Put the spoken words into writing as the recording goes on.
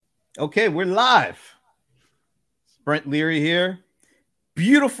Okay, we're live. Brent Leary here.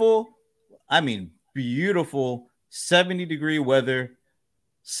 Beautiful, beautiful 70-degree weather,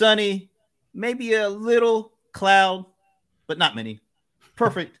 sunny, maybe a little cloud, but not many.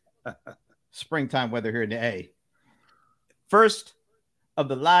 Perfect springtime weather here in the A. First of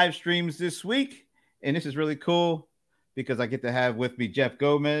the live streams this week, and this is really cool because I get to have with me Jeff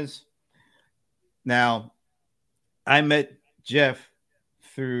Gomez. Now, I met Jeff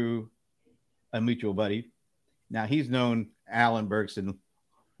through a mutual buddy. Now, he's known Alan Bergson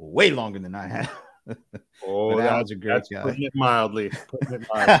way longer than I have. Oh, But Alan's a great that's guy. putting it mildly. Putting it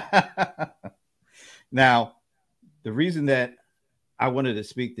mildly. Now, the reason that I wanted to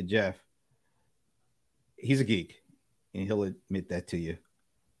speak to Jeff, he's a geek, and he'll admit that to you.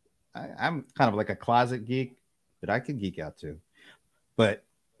 I'm kind of like a closet geek, but I can geek out too. But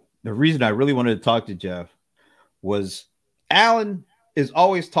the reason I really wanted to talk to Jeff was Alan is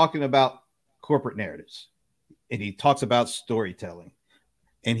always talking about corporate narratives, and he talks about storytelling,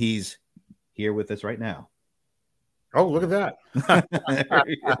 and he's here with us right now. Oh, look at that.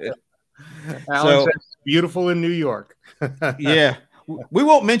 Alan So, says it's beautiful in New York. yeah, we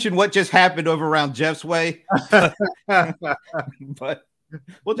won't mention what just happened over around Jeff's way, but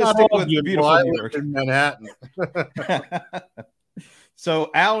we'll just Not stick all with beautiful. beautiful I New lived York. in Manhattan.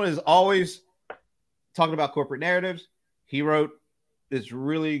 So Alan is always talking about corporate narratives. He wrote this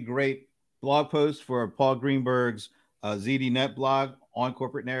really great blog post for Paul Greenberg's ZDNet blog on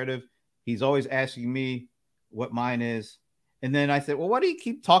corporate narrative. He's always asking me what mine is. And then I said, well, why do you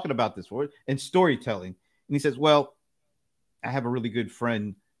keep talking about this for? And storytelling. And he says, well, I have a really good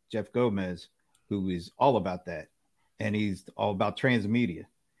friend, Jeff Gomez, who is all about that. And he's all about transmedia.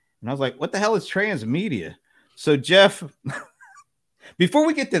 And I was like, what the hell is transmedia? So, Jeff, before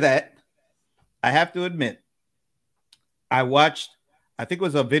we get to that, I have to admit, I watched, I think it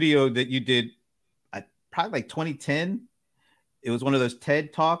was a video that you did probably like 2010. It was one of those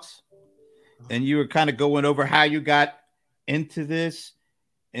TED Talks. And you were kind of going over how you got into this.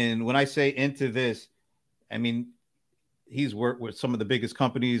 And when I say into this, I mean, he's worked with some of the biggest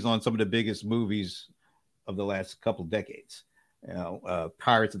companies on some of the biggest movies of the last couple of decades.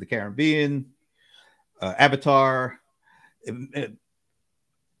 Pirates of the Caribbean, Avatar,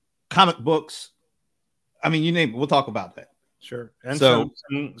 comic books. I mean, you name it. We'll talk about that. Sure. And So,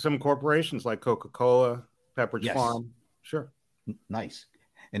 some corporations like Coca-Cola, Pepperidge yes, Farm. Sure. nice.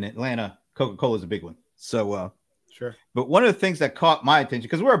 In Atlanta, Coca-Cola is a big one. So, Sure. but one of the things that caught my attention,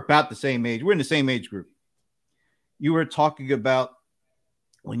 because we're about the same age, we're in the same age group. You were talking about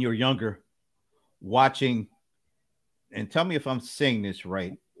when you were younger, watching, and tell me if I'm saying this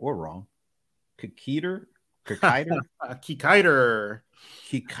right or wrong. Kikiter, Kikiter.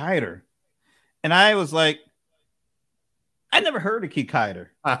 Kikiter, and I was like, I never heard of Kikiter,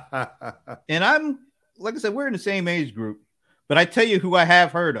 and I'm like I said, we're in the same age group, but I tell you who I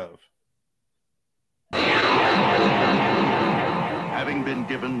have heard of. Having been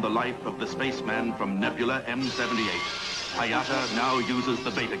given the life of the spaceman from Nebula M78, Hayata now uses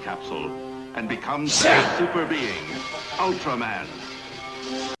the beta capsule and becomes a super being, Ultraman.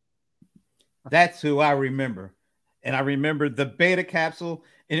 That's who I remember. And I remember the beta capsule,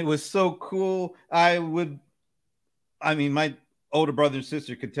 and it was so cool. My older brother and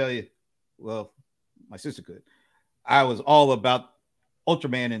sister could tell you, well, my sister could. I was all about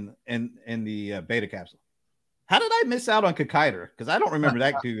Ultraman and the beta capsule. How did I miss out on Kikiter? Because I don't remember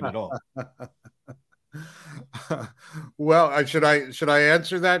that dude at all. Well, should I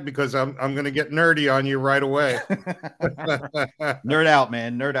answer that, because I'm going to get nerdy on you right away. Nerd out,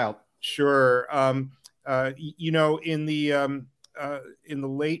 man. Nerd out. Sure. In the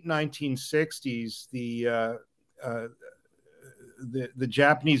late 1960s, the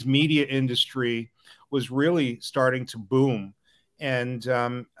Japanese media industry was really starting to boom, and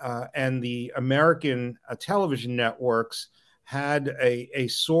the American television networks had a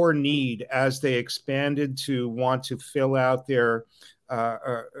sore need as they expanded to want to fill out their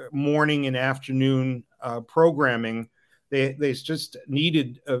morning and afternoon programming. They just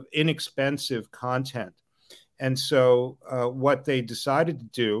needed inexpensive content. And so what they decided to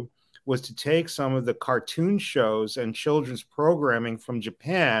do was to take some of the cartoon shows and children's programming from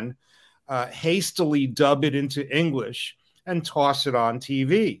Japan, hastily dub it into English, and toss it on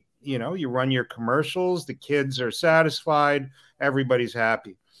TV. You run your commercials, the kids are satisfied, everybody's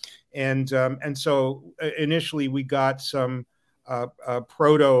happy. And so initially we got some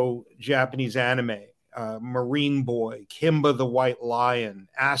proto-Japanese anime, Marine Boy, Kimba the White Lion,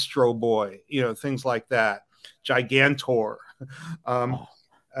 Astro Boy, things like that, Gigantor.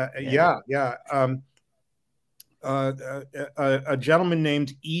 Yeah. a gentleman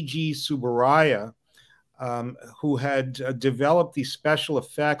named E.G. Tsuburaya, who had developed these special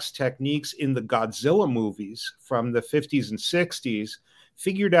effects techniques in the Godzilla movies from the 50s and 60s,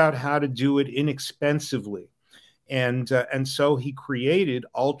 figured out how to do it inexpensively. And so he created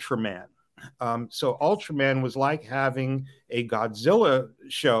Ultraman. So Ultraman was like having a Godzilla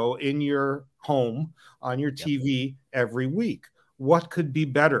show in your home on your TV every week. What could be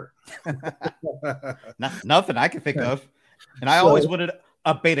better? Nothing I can think of. And I always wanted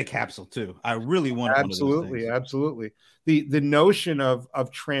a beta capsule too. I really wanted one of those things. Absolutely. The notion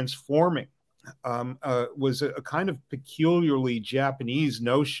of transforming was a kind of peculiarly Japanese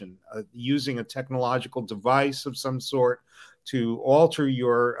notion, using a technological device of some sort to alter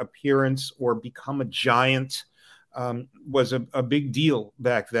your appearance or become a giant, was a big deal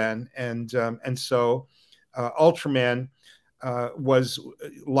back then. And so Ultraman was,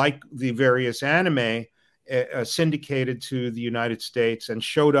 like the various anime, syndicated to the United States and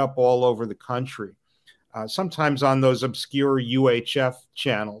showed up all over the country. Sometimes on those obscure UHF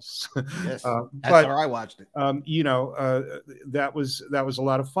channels. Yes, that's where I watched it. That was a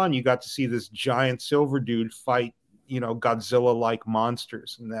lot of fun. You got to see this giant silver dude fight, Godzilla-like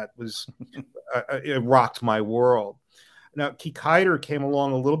monsters, and that was it rocked my world. Now, Kikaider came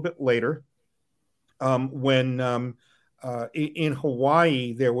along a little bit later, when in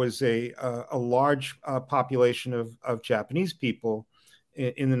Hawaii there was a large population of Japanese people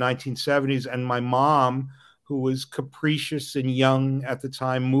in the 1970s, and my mom, who was capricious and young at the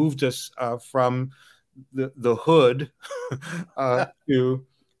time, moved us from the hood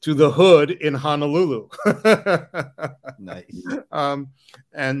to the hood in Honolulu. Nice.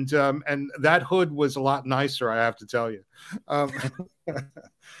 And that hood was a lot nicer, I have to tell you.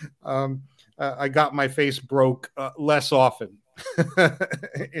 I got my face broke less often.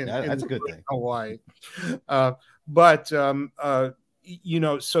 That's a good thing. Hawaii.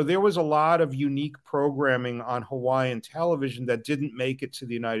 So there was a lot of unique programming on Hawaiian television that didn't make it to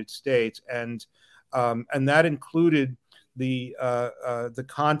the United States, and that included the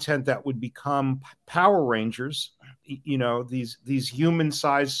content that would become Power Rangers. These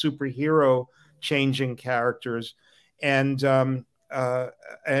human-sized superhero changing characters, and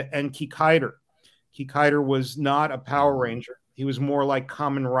Kikaider. Kikaider was not a Power Ranger. He was more like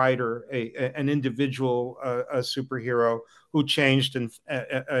Kamen Rider, an individual a superhero who changed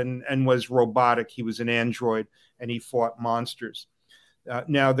and was robotic. He was an android, and he fought monsters.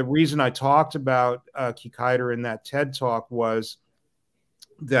 Now, the reason I talked about Kikaider in that TED Talk was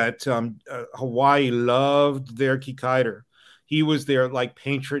that Hawaii loved their Kikaider. He was their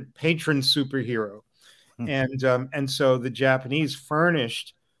patron superhero. And so the Japanese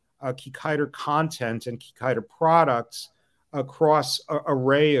furnished Kikaider content and Kikaider products across an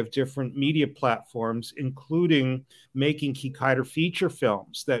array of different media platforms, including making Kikaider feature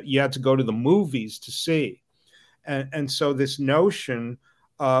films that you had to go to the movies to see. And so this notion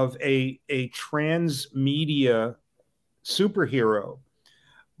of a transmedia superhero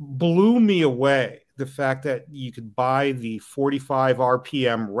blew me away. The fact that you could buy the 45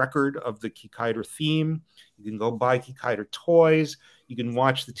 RPM record of the Kikaider theme, you can go buy Kikaider toys, you can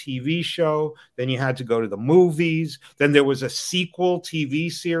watch the TV show, then you had to go to the movies, then there was a sequel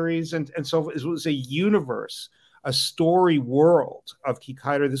TV series, and so it was a universe, a story world of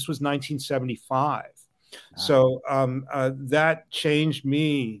Kikaider. This was 1975. So that changed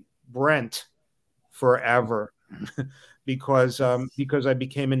me, Brent, forever, because I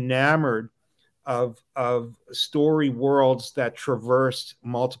became enamored of story worlds that traversed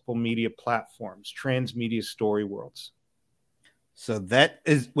multiple media platforms, transmedia story worlds. So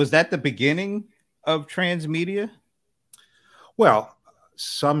was that the beginning of transmedia? Well,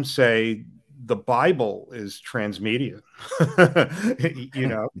 some say the Bible is transmedia.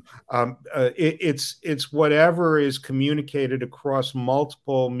 It's whatever is communicated across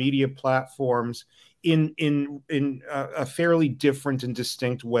multiple media platforms in a fairly different and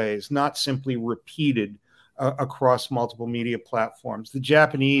distinct ways, not simply repeated across multiple media platforms. The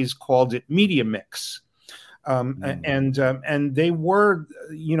Japanese called it media mix. And they were,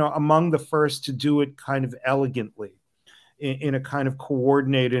 among the first to do it kind of elegantly, in a kind of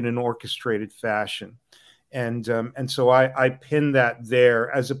coordinated and orchestrated fashion. And so I pinned that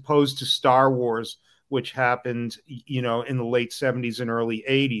there, as opposed to Star Wars, which happened, in the late 70s and early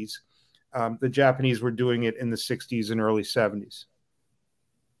 80s. The Japanese were doing it in the 60s and early 70s.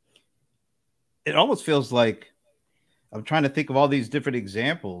 It almost feels like I'm trying to think of all these different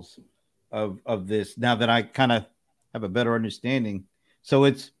examples of this now that I kind of have a better understanding. So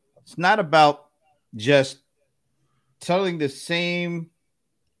it's not about just telling the same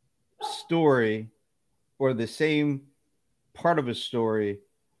story or the same part of a story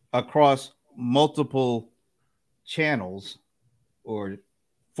across multiple channels or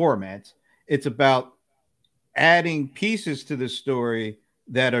formats. It's about adding pieces to the story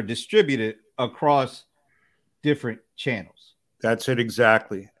that are distributed across different channels. That's it.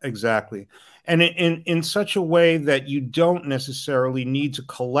 Exactly. And in such a way that you don't necessarily need to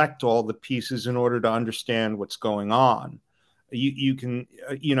collect all the pieces in order to understand what's going on. You can,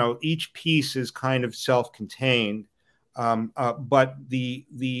 each piece is kind of self-contained, but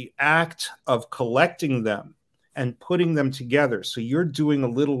the act of collecting them and putting them together. So you're doing a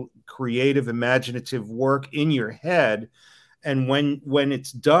little creative, imaginative work in your head. And when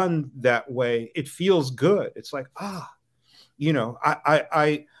it's done that way, it feels good. It's like,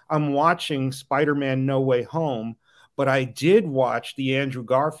 I'm watching Spider-Man No Way Home, but I did watch the Andrew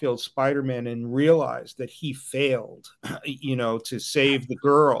Garfield Spider-Man and realized that he failed, to save the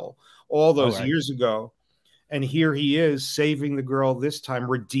girl all those years ago. And here he is saving the girl this time,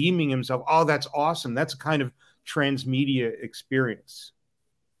 redeeming himself. Oh, that's awesome. That's a kind of transmedia experience.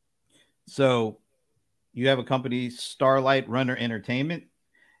 So you have a company, Starlight Runner Entertainment,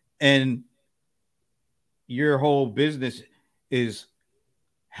 and your whole business is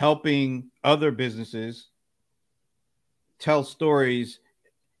helping other businesses tell stories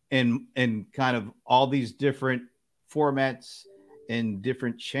in kind of all these different formats and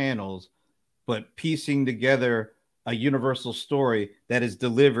different channels, but piecing together a universal story that is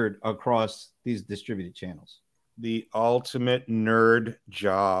delivered across these distributed channels. The ultimate nerd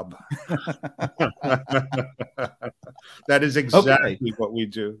job. That is exactly what we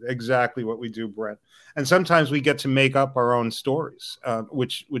do. Exactly what we do, Brent. And sometimes we get to make up our own stories,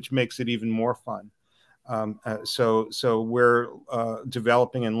 which makes it even more fun. So we're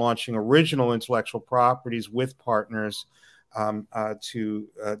developing and launching original intellectual properties with partners to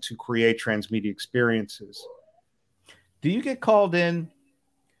create transmedia experiences. Do you get called in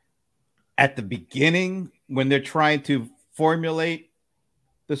at the beginning when they're trying to formulate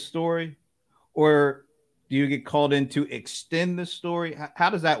the story, or do you get called in to extend the story? How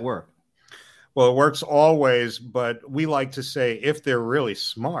does that work? Well, it works always, but we like to say if they're really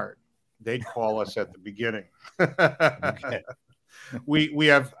smart, they'd call us at the beginning. Okay.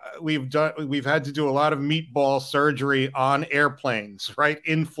 We've had to do a lot of meatball surgery on airplanes, right,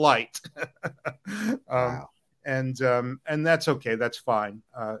 in flight. Wow. And that's okay. That's fine.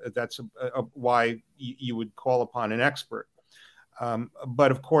 That's why you would call upon an expert.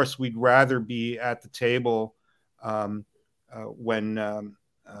 But of course, we'd rather be at the table when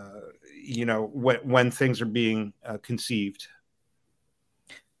things are being conceived.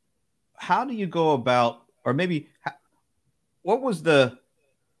 How do you go about, or maybe what was the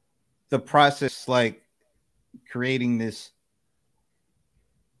process like creating this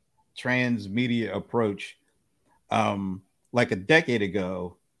transmedia approach like a decade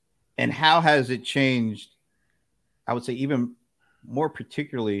ago, and how has it changed? I would say even more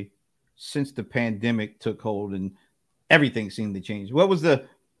particularly since the pandemic took hold and everything seemed to change. What was the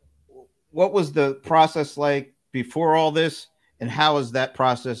process like before all this, and how has that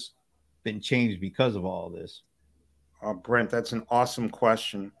process been changed because of all this? Brent, that's an awesome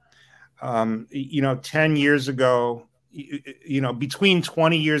question. 10 years ago, between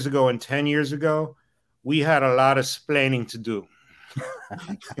 20 years ago and 10 years ago, we had a lot of splaining to do.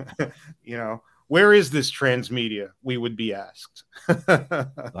 Where is this transmedia? We would be asked.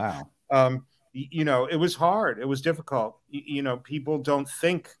 Wow. It was hard. It was difficult. People don't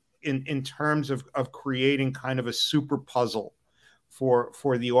think in terms of creating kind of a super puzzle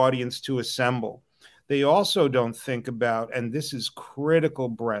for the audience to assemble. They also don't think about, and this is critical,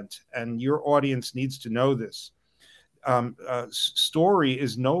 Brent, and your audience needs to know this, story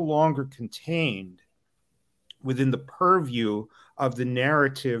is no longer contained within the purview of the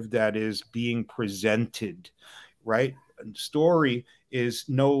narrative that is being presented, right? And story is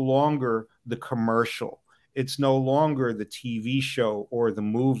no longer the commercial. It's no longer the TV show or the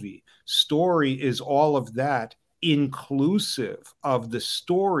movie. Story is all of that, inclusive of the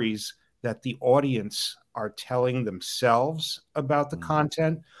stories that the audience are telling themselves about the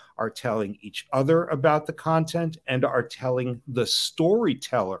content, are telling each other about the content, and are telling the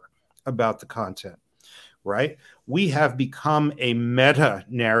storyteller about the content, right? We have become a meta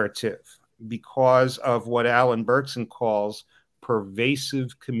narrative because of what Alan Berkson calls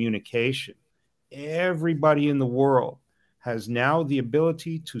pervasive communication. Everybody in the world has now the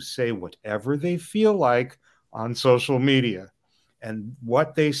ability to say whatever they feel like on social media. And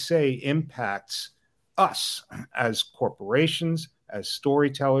what they say impacts us as corporations, as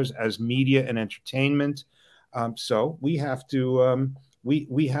storytellers, as media and entertainment. So we have to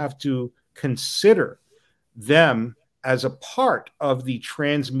consider them as a part of the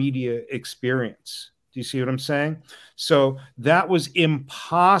transmedia experience. Do you see what I'm saying? So that was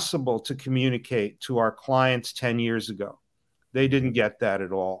impossible to communicate to our clients 10 years ago. They didn't get that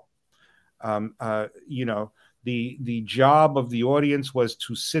at all. You know, the job of the audience was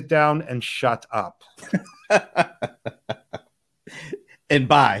to sit down and shut up. And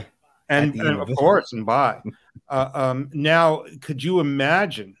buy. And of course, and buy. Now, could you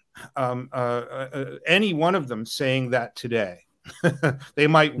imagine any one of them saying that today? They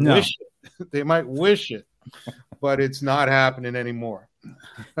might wish it. They might wish it, but it's not happening anymore.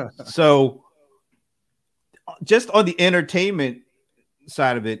 So, just on the entertainment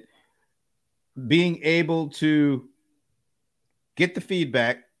side of it, being able to get the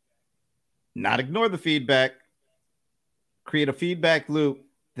feedback, not ignore the feedback, create a feedback loop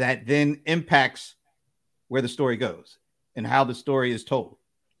that then impacts where the story goes and how the story is told.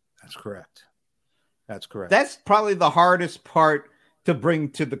 That's correct. That's correct. That's probably the hardest part to bring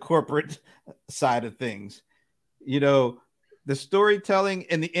to the corporate side of things. You know, the storytelling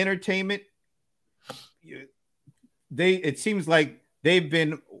and the entertainment, it seems like they've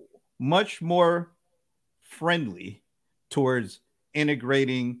been much more friendly towards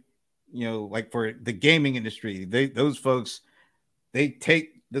integrating, you know, like for the gaming industry, those folks, they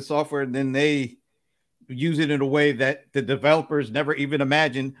take the software and then they use it in a way that the developers never even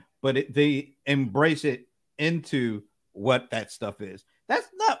imagined, but they embrace it into what that stuff is. That's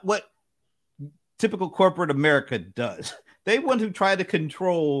not what typical corporate America does. They want to try to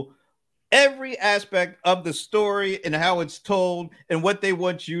control every aspect of the story and how it's told and what they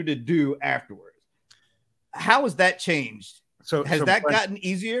want you to do afterwards. How has that changed? So has that gotten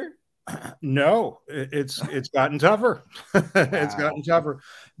easier? No, it's gotten tougher. It's gotten tougher.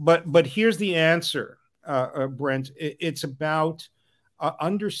 But here's the answer, Brent. It's about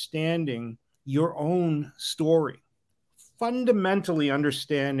understanding your own story, fundamentally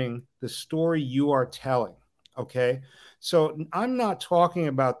understanding the story you are telling. Okay. So I'm not talking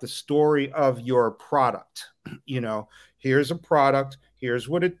about the story of your product. You know, here's a product. Here's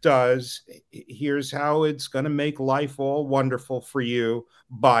what it does. Here's how it's going to make life all wonderful for you.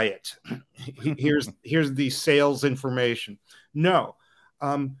 Buy it. Here's the sales information. No,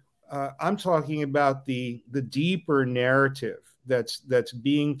 I'm talking about the deeper narrative that's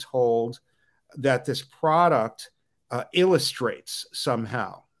being told that this product illustrates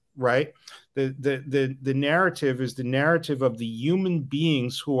somehow. Right. The narrative is the narrative of the human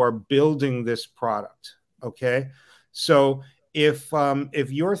beings who are building this product. Okay. So if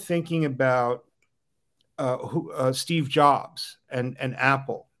you're thinking about Steve Jobs and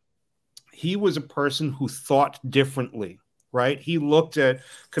Apple, he was a person who thought differently, right? He looked at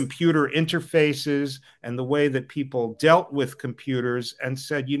computer interfaces and the way that people dealt with computers and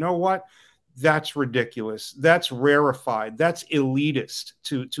said, you know what? That's ridiculous. That's rarefied. That's elitist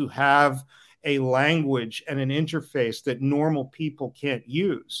to have a language and an interface that normal people can't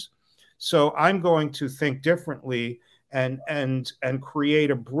use. So I'm going to think differently and create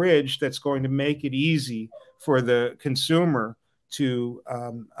a bridge that's going to make it easy for the consumer to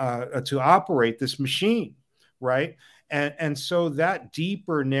operate this machine, right? And so that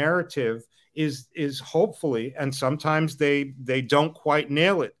deeper narrative is hopefully, and sometimes they don't quite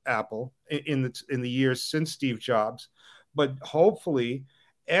nail it, Apple, in the years since Steve Jobs, but hopefully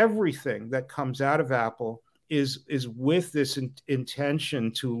everything that comes out of Apple is with this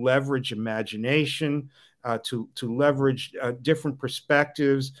intention to leverage imagination, to leverage different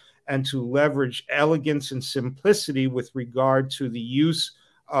perspectives, and to leverage elegance and simplicity with regard to the use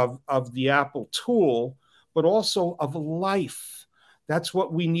of the Apple tool, but also of life. That's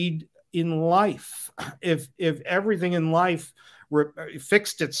what we need in life. If everything in life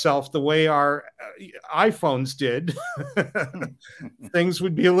fixed itself the way our iPhones did, things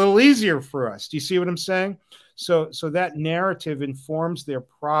would be a little easier for us. Do you see what I'm saying? So that narrative informs their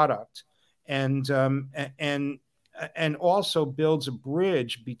product and also builds a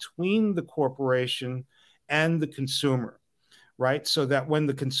bridge between the corporation and the consumer, right? So that when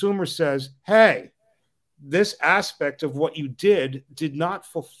the consumer says, hey, this aspect of what you did not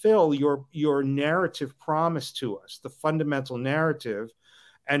fulfill your narrative promise to us, the fundamental narrative,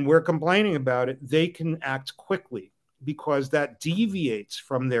 and we're complaining about it, they can act quickly because that deviates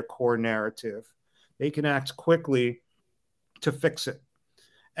from their core narrative. They can act quickly to fix it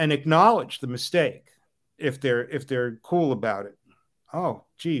and acknowledge the mistake if they're cool about it. Oh,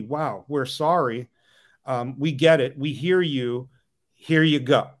 gee, wow, we're sorry. We get it. We hear you. Here you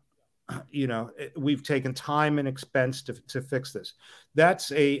go. You know, we've taken time and expense to fix this.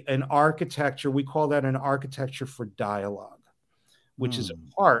 That's an architecture. We call that an architecture for dialogue, which is a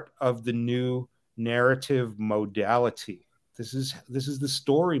part of the new narrative modality. This is the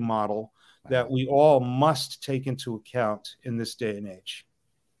story model that we all must take into account in this day and age.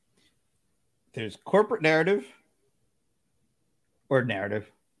 There's corporate narrative or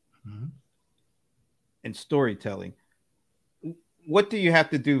narrative and storytelling. What do you have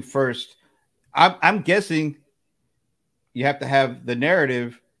to do first? I'm guessing you have to have the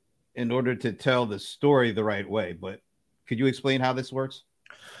narrative in order to tell the story the right way. But could you explain how this works?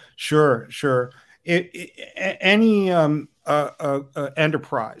 Sure. Any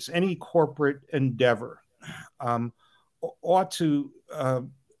enterprise, any corporate endeavor ought to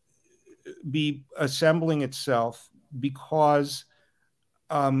be assembling itself because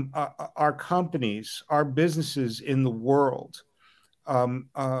our companies, our businesses in the world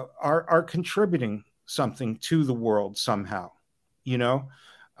are contributing something to the world somehow. You know,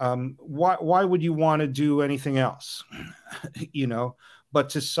 why would you want to do anything else? You know, but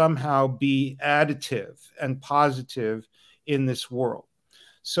to somehow be additive and positive in this world.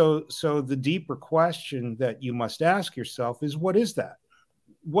 So the deeper question that you must ask yourself is, what is that?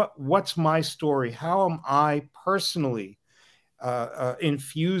 What's my story? How am I personally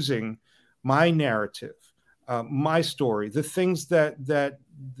infusing my narrative, my story, the things that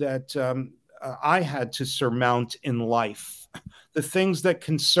I had to surmount in life, the things that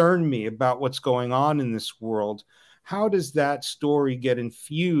concern me about what's going on in this world? How does that story get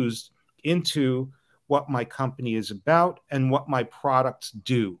infused into what my company is about and what my products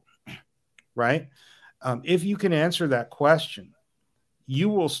do, right? If you can answer that question, you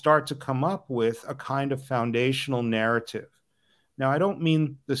will start to come up with a kind of foundational narrative. Now, I don't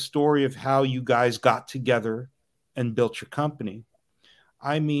mean the story of how you guys got together and built your company.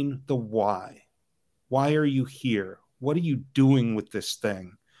 I mean the why. Why are you here? What are you doing with this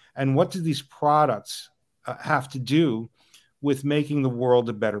thing? And what do these products have to do with making the world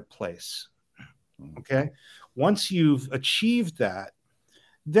a better place? Okay. Once you've achieved that,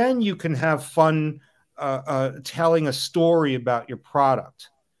 then you can have fun telling a story about your product.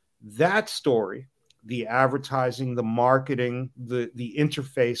 That story, the advertising, the marketing, the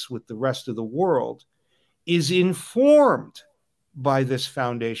interface with the rest of the world, is informed by this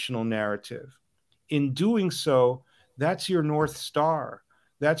foundational narrative. In doing so, that's your North Star.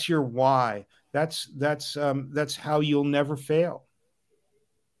 That's your why. That's how you'll never fail.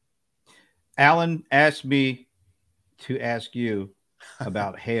 Alan asked me to ask you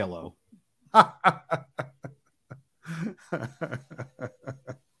about Halo.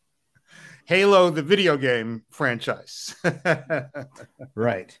 Halo, the video game franchise.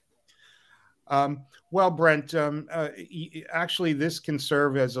 Right. Well, Brent, actually, this can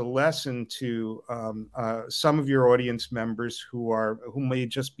serve as a lesson to some of your audience members who may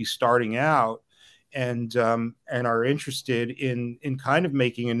just be starting out and are interested in kind of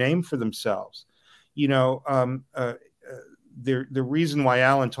making a name for themselves. You know, the reason why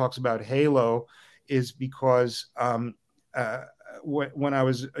Alan talks about Halo is because when I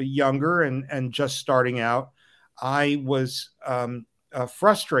was younger and just starting out, I was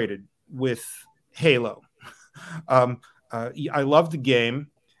frustrated with Halo. I loved the game,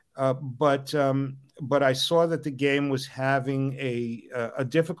 but I saw that the game was having a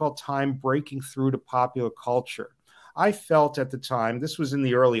difficult time breaking through to popular culture. I felt at the time, this was in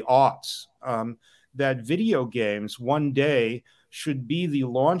the early aughts, that video games one day should be the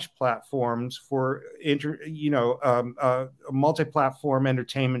launch platforms for multi-platform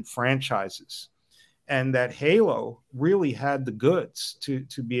entertainment franchises, and that Halo really had the goods to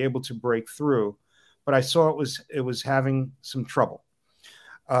be able to break through. But I saw it was having some trouble.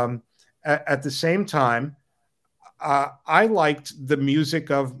 At the same time, I liked the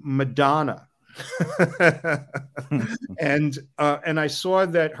music of Madonna. and I saw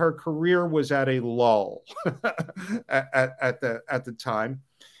that her career was at a lull at the time,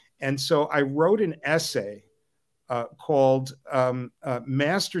 and so I wrote an essay called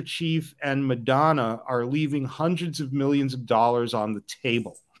 "Master Chief and Madonna Are Leaving Hundreds of Millions of Dollars on the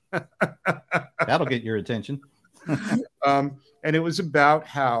Table." That'll get your attention. And it was about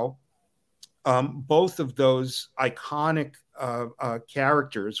how both of those iconic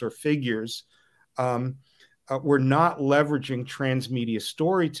characters or figures were not leveraging transmedia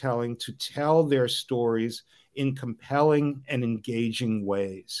storytelling to tell their stories in compelling and engaging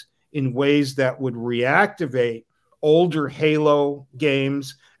ways, in ways that would reactivate older Halo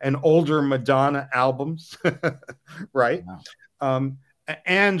games and older Madonna albums, right? Wow.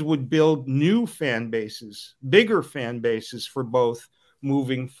 And would build new fan bases, bigger fan bases for both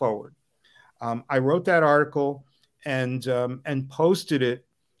moving forward. I wrote that article and posted it,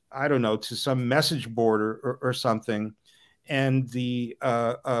 I don't know, to some message board or something. and the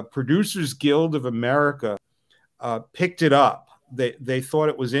Producers Guild of America picked it up. They thought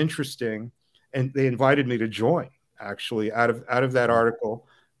it was interesting, and they invited me to join. Actually, out of that article,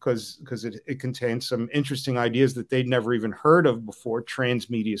 because it contained some interesting ideas that they'd never even heard of before,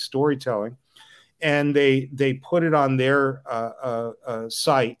 transmedia storytelling, and they put it on their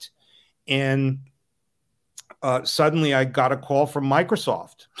site, and suddenly I got a call from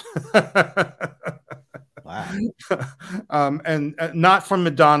Microsoft. Wow. And not from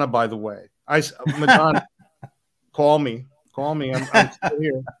Madonna, by the way. Madonna, call me. I'm still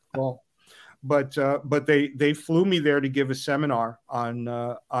here. Call. But they flew me there to give a seminar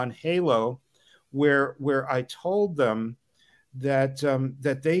on Halo, where I told them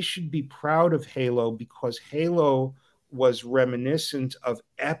that they should be proud of Halo, because Halo was reminiscent of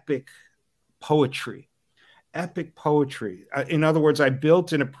epic poetry. In other words, I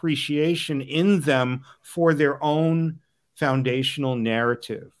built an appreciation in them for their own foundational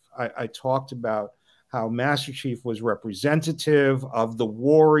narrative. I talked about how Master Chief was representative of the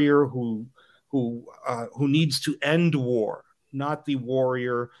warrior who needs to end war, not the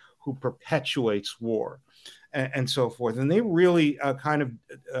warrior who perpetuates war, and so forth. And they really kind of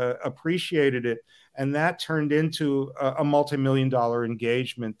appreciated it. And that turned into a multi-million-dollar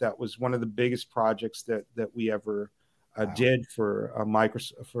engagement. That was one of the biggest projects that we ever did for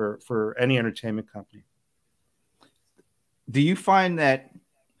Microsoft, for any entertainment company. Do you find that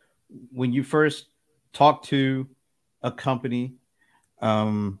when you first talk to a company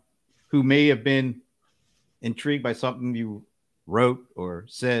who may have been intrigued by something you wrote or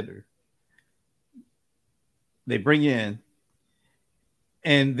said, or they bring you in,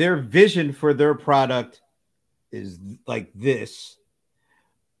 and their vision for their product is like this,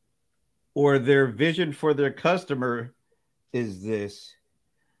 or their vision for their customer is this,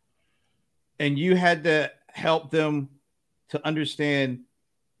 and you had to help them to understand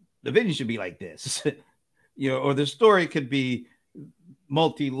the vision should be like this, or the story could be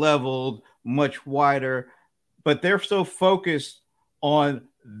multi-leveled, much wider, but they're so focused on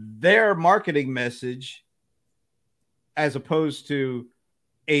their marketing message as opposed to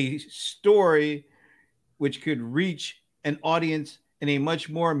a story which could reach an audience in a much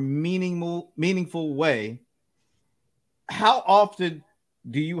more meaningful way. How often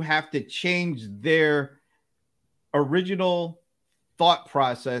do you have to change their original thought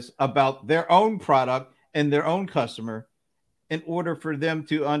process about their own product and their own customer in order for them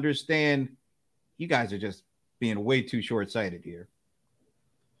to understand you guys are just being way too short-sighted here?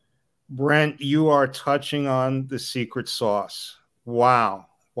 Brent, you are touching on the secret sauce. Wow.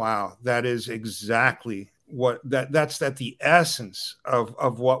 That is exactly that's the essence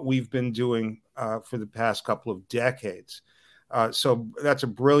of what we've been doing for the past couple of decades. So that's a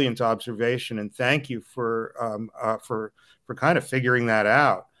brilliant observation, and thank you for kind of figuring that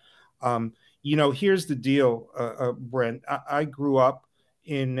out. Here's the deal, Brent. I grew up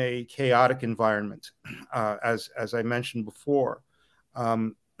in a chaotic environment, as I mentioned before.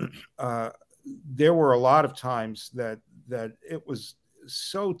 There were a lot of times that it was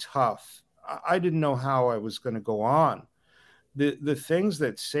so tough. I didn't know how I was going to go on. The things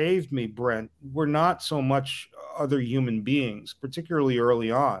that saved me, Brent, were not so much other human beings, particularly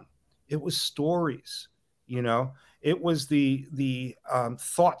early on. It was stories, It was the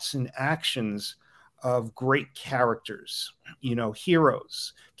thoughts and actions of great characters,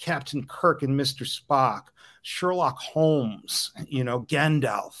 heroes, Captain Kirk and Mr. Spock, Sherlock Holmes,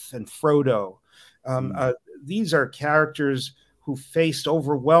 Gandalf and Frodo. These are characters who faced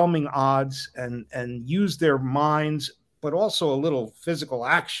overwhelming odds and used their minds, but also a little physical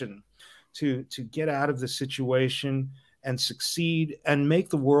action to get out of the situation and succeed and make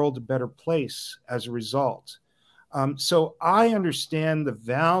the world a better place as a result. So I understand the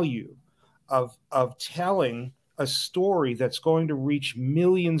value of telling a story that's going to reach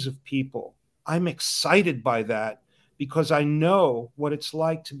millions of people. I'm excited by that because I know what it's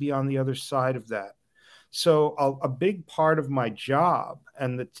like to be on the other side of that. So a big part of my job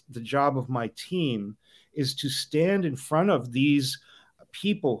and the job of my team is to stand in front of these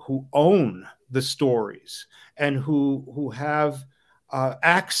people who own the stories and who have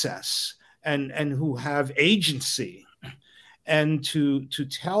access and who have agency, and to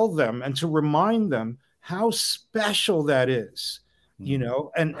tell them and to remind them how special that is,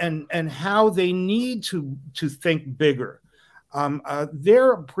 and how they need to think bigger.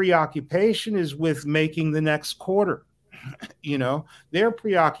 Their preoccupation is with making the next quarter. Their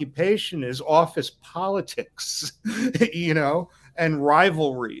preoccupation is office politics, and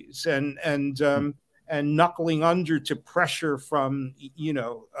rivalries and knuckling under to pressure from,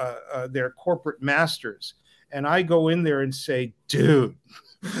 their corporate masters. And I go in there and say, dude,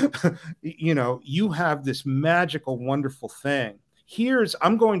 you have this magical, wonderful thing.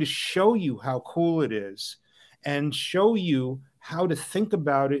 I'm going to show you how cool it is and show you how to think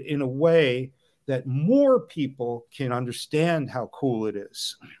about it in a way that more people can understand how cool it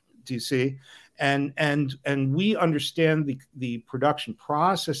is. Do you see? And we understand the production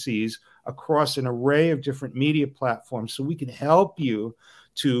processes across an array of different media platforms, so we can help you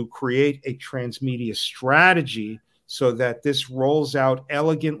to create a transmedia strategy so that this rolls out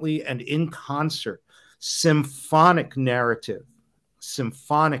elegantly and in concert. Symphonic narrative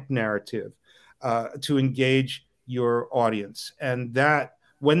to engage your audience. And that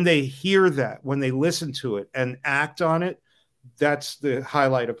when they hear that, when they listen to it and act on it, that's the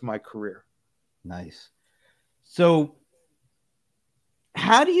highlight of my career. Nice. So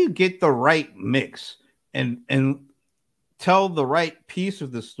how do you get the right mix and tell the right piece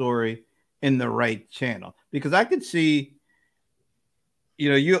of the story in the right channel? Because I could see,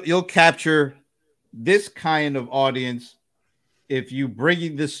 you'll capture this kind of audience if you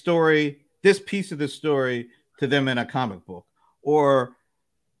bring this piece of the story to them in a comic book, or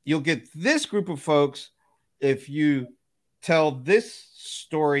you'll get this group of folks if you tell this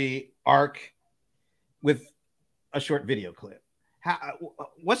story arc with a short video clip.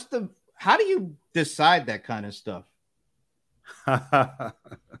 How do you decide that kind of stuff? I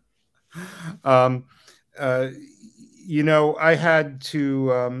had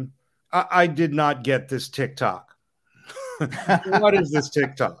to, I did not get this TikTok. What is this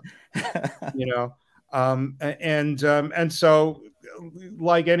TikTok? And so,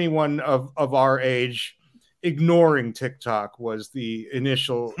 like anyone of our age, ignoring TikTok was the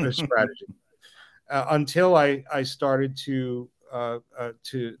initial strategy. Until I started to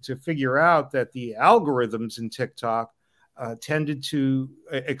figure out that the algorithms in TikTok tended to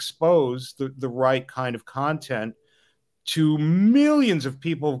expose the right kind of content to millions of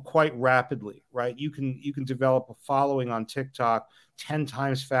people quite rapidly, right? You can develop a following on TikTok 10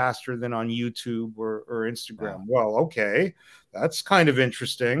 times faster than on YouTube or Instagram. Wow. Well, okay, that's kind of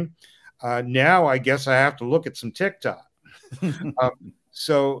interesting. Now I guess I have to look at some TikTok.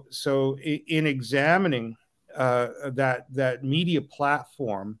 So in examining that media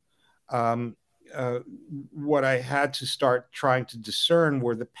platform, what I had to start trying to discern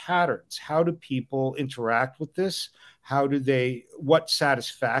were the patterns. How do people interact with this? What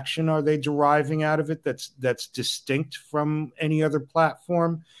satisfaction are they deriving out of it that's distinct from any other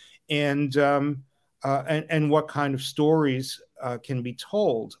platform? And what kind of stories can be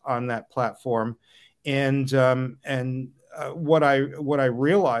told on that platform? And what I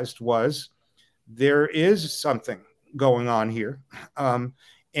realized was there is something going on here. And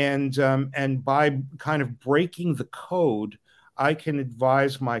by kind of breaking the code, I can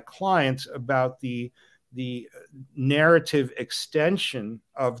advise my clients about the narrative extension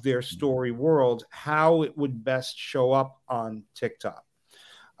of their story world, how it would best show up on TikTok.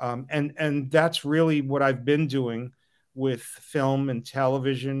 And that's really what I've been doing with film and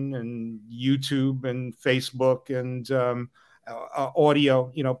television and YouTube and Facebook and audio,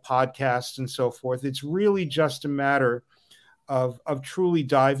 podcasts and so forth. It's really just a matter of truly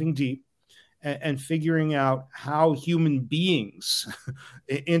diving deep and figuring out how human beings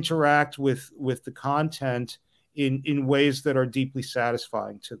interact with the content in ways that are deeply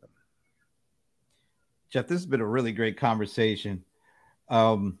satisfying to them. Jeff, this has been a really great conversation.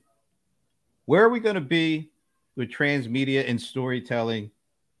 Where are we going to be with transmedia and storytelling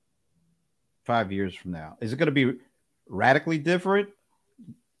 5 years from now? Is it going to be radically different,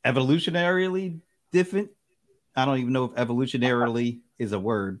 evolutionarily different? I don't even know if evolutionarily is a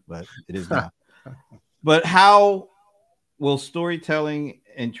word, but it is now. But how will storytelling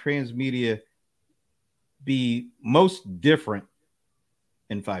and transmedia be most different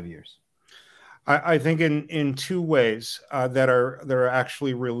in 5 years? I think in two ways that are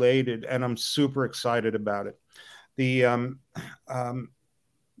actually related, and I'm super excited about it.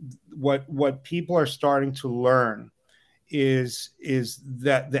 What people are starting to learn is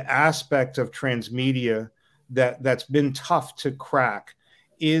that the aspect of transmedia that's been tough to crack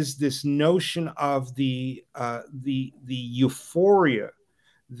is this notion of the euphoria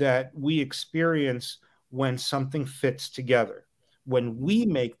that we experience when something fits together. When we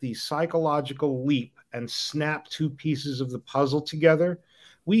make the psychological leap and snap two pieces of the puzzle together,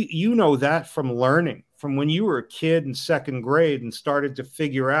 you know that from learning, from when you were a kid in second grade and started to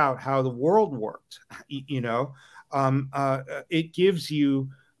figure out how the world worked. It gives you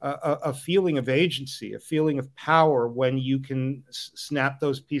a feeling of agency, a feeling of power when you can snap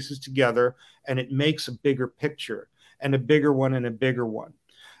those pieces together, and it makes a bigger picture and a bigger one and a bigger one.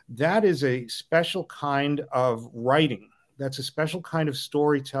 that is a special kind of writing. That's a special kind of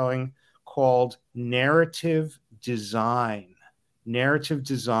storytelling called narrative design. Narrative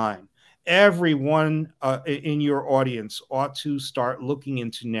design. Everyone in your audience ought to start looking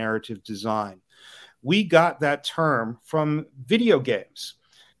into narrative design. We got that term from video games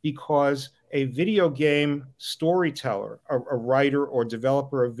because a video game storyteller, a writer or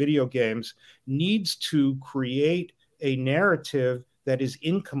developer of video games, needs to create a narrative that is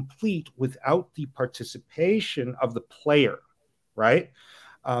incomplete without the participation of the player, right?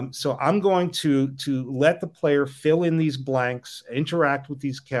 So I'm going to let the player fill in these blanks, interact with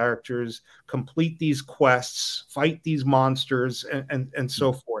these characters, complete these quests, fight these monsters, and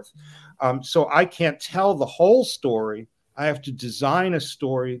so forth. So I can't tell the whole story. I have to design a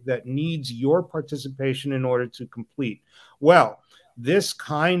story that needs your participation in order to complete. Well, this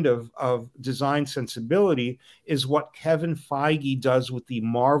kind of design sensibility is what Kevin Feige does with the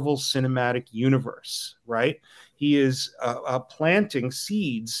Marvel Cinematic Universe, right? He is planting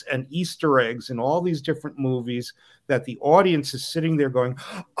seeds and Easter eggs in all these different movies that the audience is sitting there going,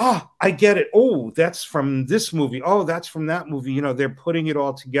 I get it. Oh, that's from this movie. Oh, that's from that movie. You know, they're putting it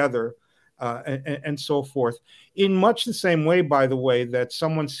all together and so forth. In much the same way, by the way, that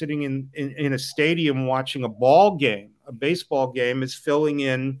someone sitting in a stadium watching a ball game, a baseball game, is filling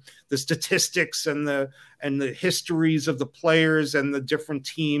in the statistics and the histories of the players and the different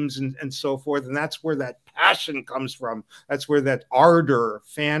teams and so forth. And that's where that passion comes from. That's where that ardor,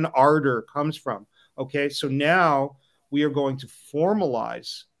 fan ardor comes from. Okay, so now we are going to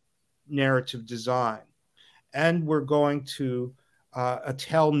formalize narrative design, and we're going to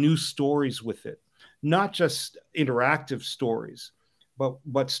tell new stories with it, not just interactive stories,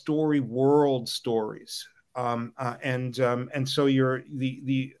 but story world stories. And so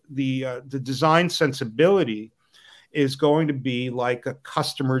the design sensibility is going to be like a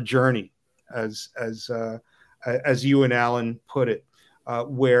customer journey, as you and Alan put it,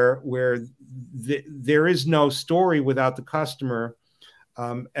 where there is no story without the customer,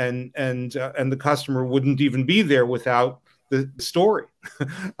 and the customer wouldn't even be there without the story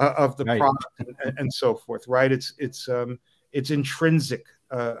of the product and so forth, right? It's intrinsic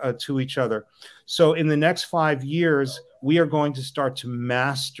to each other. So in the next 5 years, we are going to start to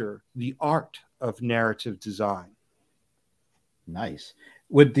master the art of narrative design. Nice.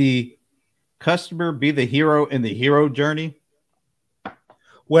 Would the customer be the hero in the hero journey?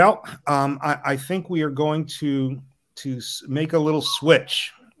 Well, I think we are going to make a little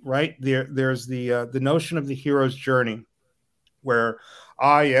switch, right? There's the notion of the hero's journey, where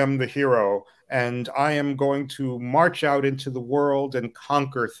I am the hero and I am going to march out into the world and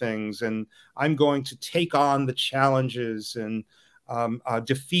conquer things, and I'm going to take on the challenges and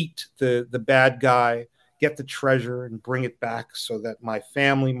defeat the bad guy, get the treasure and bring it back so that my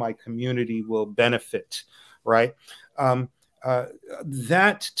family, my community will benefit, right?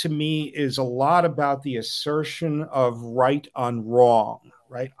 That to me is a lot about the assertion of right on wrong,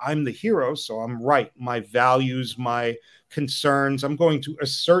 right? I'm the hero, so I'm right. My values, my concerns, I'm going to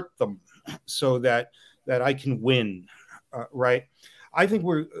assert them so that I can win, right? I think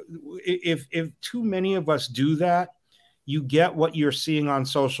if too many of us do that, you get what you're seeing on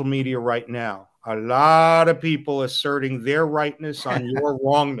social media right now. A lot of people asserting their rightness on your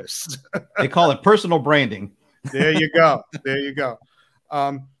wrongness. They call it personal branding. There you go. There you go.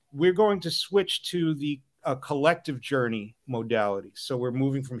 We're going to switch to the collective journey modality. So we're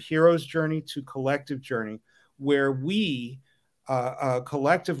moving from hero's journey to collective journey, where we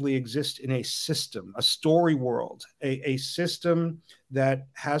collectively exist in a system, a story world, a system that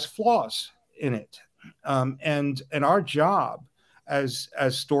has flaws in it. And our job as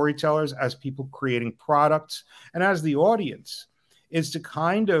storytellers, as people creating products, and as the audience, is to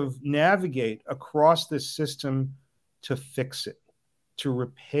kind of navigate across this system to fix it, to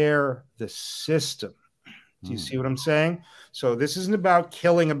repair the system. Do you see what I'm saying? So this isn't about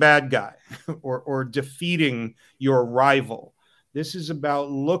killing a bad guy or defeating your rival. This is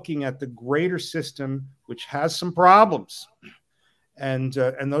about looking at the greater system, which has some problems. And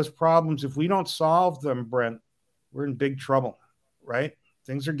those problems, if we don't solve them, Brent, we're in big trouble, right?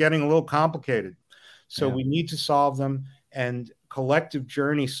 Things are getting a little complicated. So we need to solve them. And collective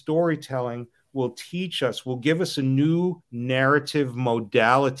journey storytelling will teach us, will give us a new narrative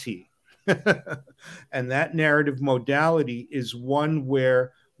modality. And that narrative modality is one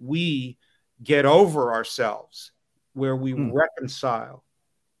where we get over ourselves, where we reconcile,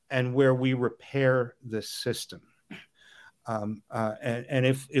 and where we repair the system. And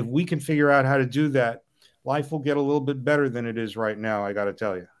if we can figure out how to do that, life will get a little bit better than it is right now, I got to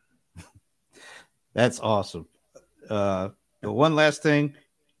tell you. That's awesome. But one last thing,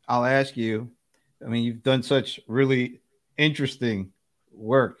 I'll ask you. I mean, you've done such really interesting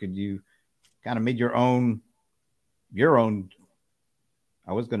work, and you kind of made your own.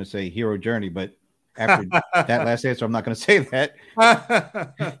 I was going to say hero journey, but after that last answer, I'm not going to say that.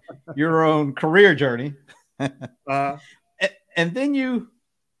 Your own career journey, and then you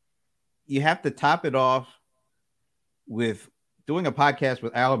have to top it off with doing a podcast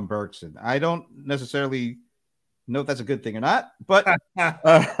with Alan Berkson. I don't necessarily know if that's a good thing or not, but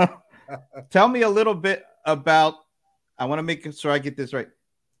tell me a little bit about. I want to make sure I get this right.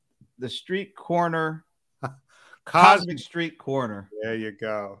 The Street Corner. Cosmic Street Corner. There you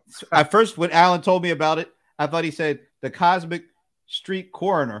go. At first, when Alan told me about it, I thought he said the Cosmic Street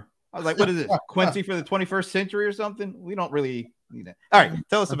Coroner. I was like, what is this? Quincy for the 21st century or something? We don't really need that. All right.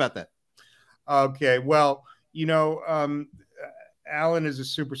 Tell us about that. Okay. Well, Alan is a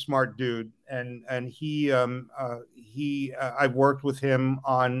super smart dude, and he I've worked with him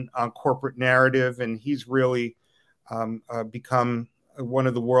on corporate narrative, and he's really become one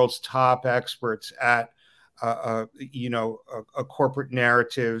of the world's top experts at corporate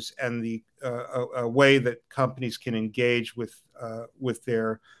narratives and the a way that companies can engage with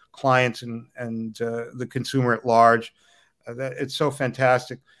their clients and the consumer at large. That it's so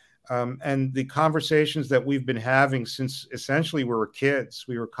fantastic. And the conversations that we've been having since essentially we were kids,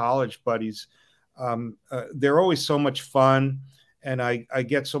 we were college buddies. They're always so much fun, and I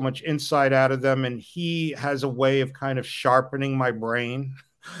get so much insight out of them. And he has a way of kind of sharpening my brain,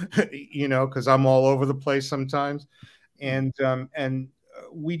 because I'm all over the place sometimes. And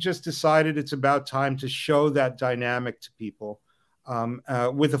we just decided it's about time to show that dynamic to people,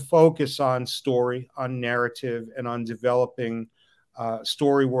 with a focus on story, on narrative, and on developing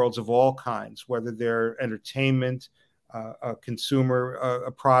story worlds of all kinds, whether they're entertainment, a consumer,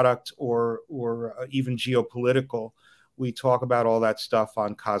 a product, or even geopolitical. We talk about all that stuff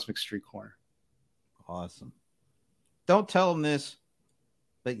on Cosmic Street Corner. Awesome. Don't tell him this,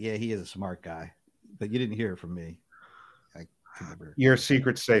 but yeah, he is a smart guy. But you didn't hear it from me. Your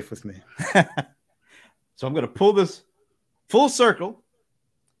secret's safe with me. So I'm going to pull this full circle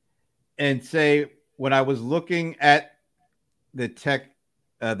and say, when I was looking at the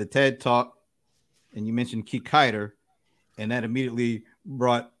TED Talk, and you mentioned Keith Kiter, and that immediately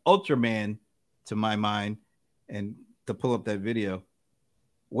brought Ultraman to my mind, and to pull up that video.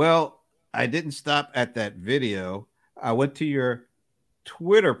 Well, I didn't stop at that video. I went to your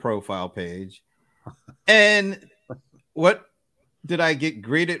Twitter profile page, and what did I get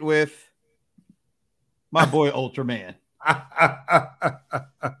greeted with? My boy Ultraman.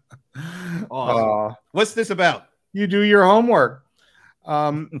 Awesome. What's this about? You do your homework.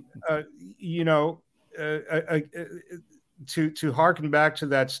 To harken back to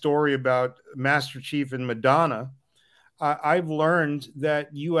that story about Master Chief and Madonna, I've learned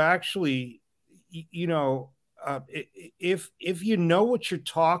that you actually, if you know what you're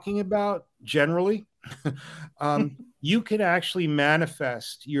talking about generally, you can actually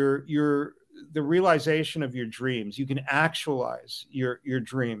manifest the realization of your dreams. You can actualize your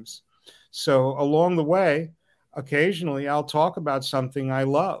dreams. So along the way, occasionally I'll talk about something I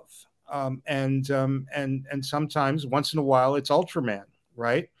love. And sometimes once in a while it's Ultraman,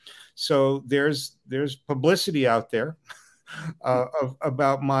 right? So there's publicity out there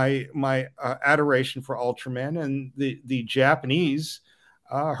about my adoration for Ultraman, and the Japanese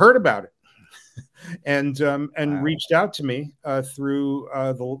heard about it and wow. Reached out to me through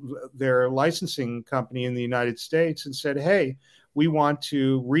their licensing company in the United States and said, hey, we want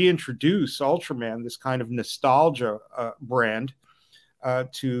to reintroduce Ultraman, this kind of nostalgia brand,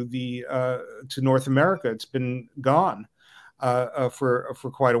 to North America. It's been gone for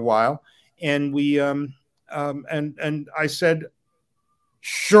quite a while, and we and I said,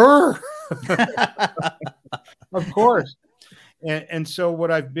 sure, of course. And so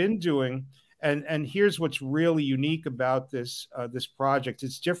what I've been doing, and here's what's really unique about this project.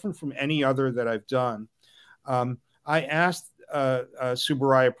 It's different from any other that I've done. I asked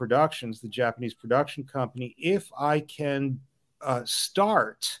Tsuburaya Productions, the Japanese production company, if I can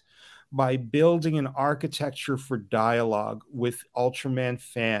start by building an architecture for dialogue with Ultraman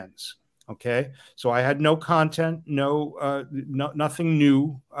fans. Okay, so I had no content, nothing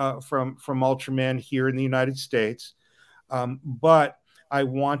new from Ultraman here in the United States, but I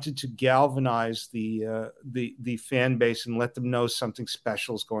wanted to galvanize the fan base and let them know something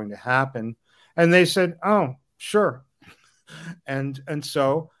special is going to happen. And they said, "Oh, sure." And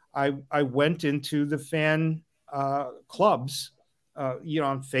so I went into the fan clubs,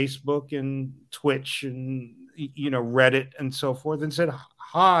 on Facebook and Twitch and Reddit and so forth, and said,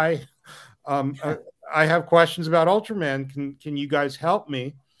 "Hi, I have questions about Ultraman. Can you guys help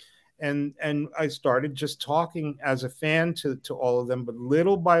me?" and I started just talking as a fan to all of them. But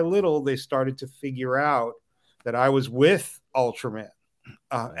little by little, they started to figure out that I was with Ultraman,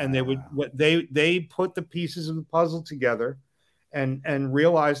 and they put the pieces of the puzzle together, and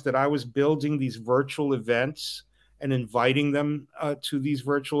realized that I was building these virtual events and inviting them to these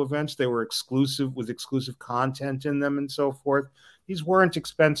virtual events. They were exclusive, with exclusive content in them and so forth. These weren't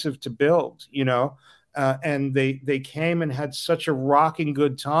expensive to build, and they came and had such a rocking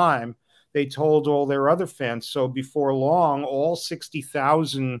good time. They told all their other fans. So before long, all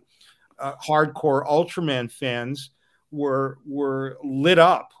 60,000 hardcore Ultraman fans were lit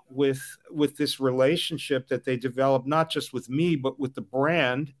up with this relationship that they developed, not just with me, but with the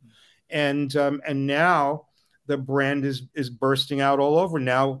brand. And now the brand is bursting out all over.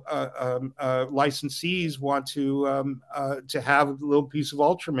 Now licensees want to have a little piece of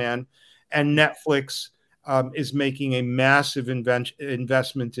Ultraman, and Netflix is making a massive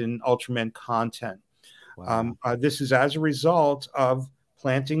investment in Ultraman content. Wow. This is as a result of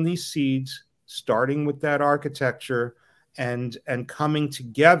planting these seeds, starting with that architecture, and coming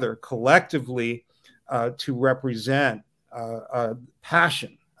together collectively to represent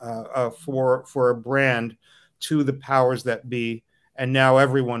passion for a brand to the powers that be. And now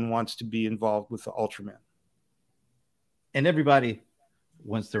everyone wants to be involved with the Ultraman. And everybody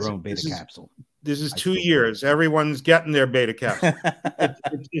wants their own beta capsule. This is 2 years. Everyone's getting their beta capsule.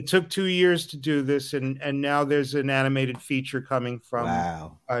 It took 2 years to do this, and now there's an animated feature coming from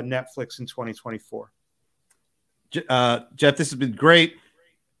Netflix in 2024. Jeff, this has been great.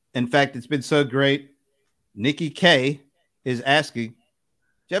 In fact, it's been so great. Nikki K is asking,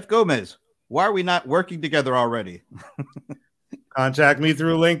 Jeff Gomez, why are we not working together already? Contact me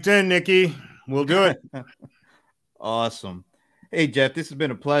through LinkedIn, Nikki. We'll do it. Awesome. Hey, Jeff, this has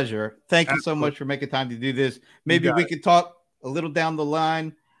been a pleasure. Thank you so much for making time to do this. Maybe we could talk a little down the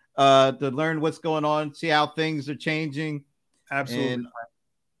line to learn what's going on, see how things are changing. Absolutely. And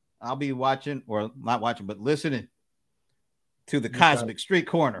I'll be watching, or not watching, but listening to the Cosmic Street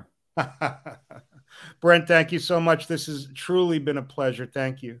Corner. Brent, thank you so much. This has truly been a pleasure.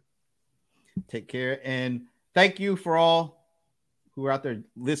 Thank you. Take care. And thank you for all who are out there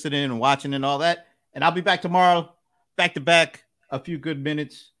listening and watching and all that. And I'll be back tomorrow, back to back, a few good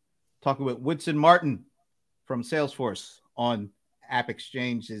minutes, talking with Woodson Martin from Salesforce on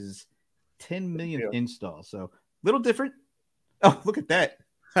AppExchange's 10 million install. So a little different. Oh, look at that.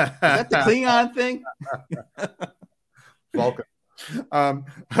 Is that the Klingon thing? Welcome.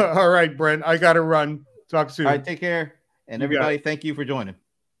 All right, Brent, I got to run. Talk soon. All right, take care. And everybody, thank you for joining.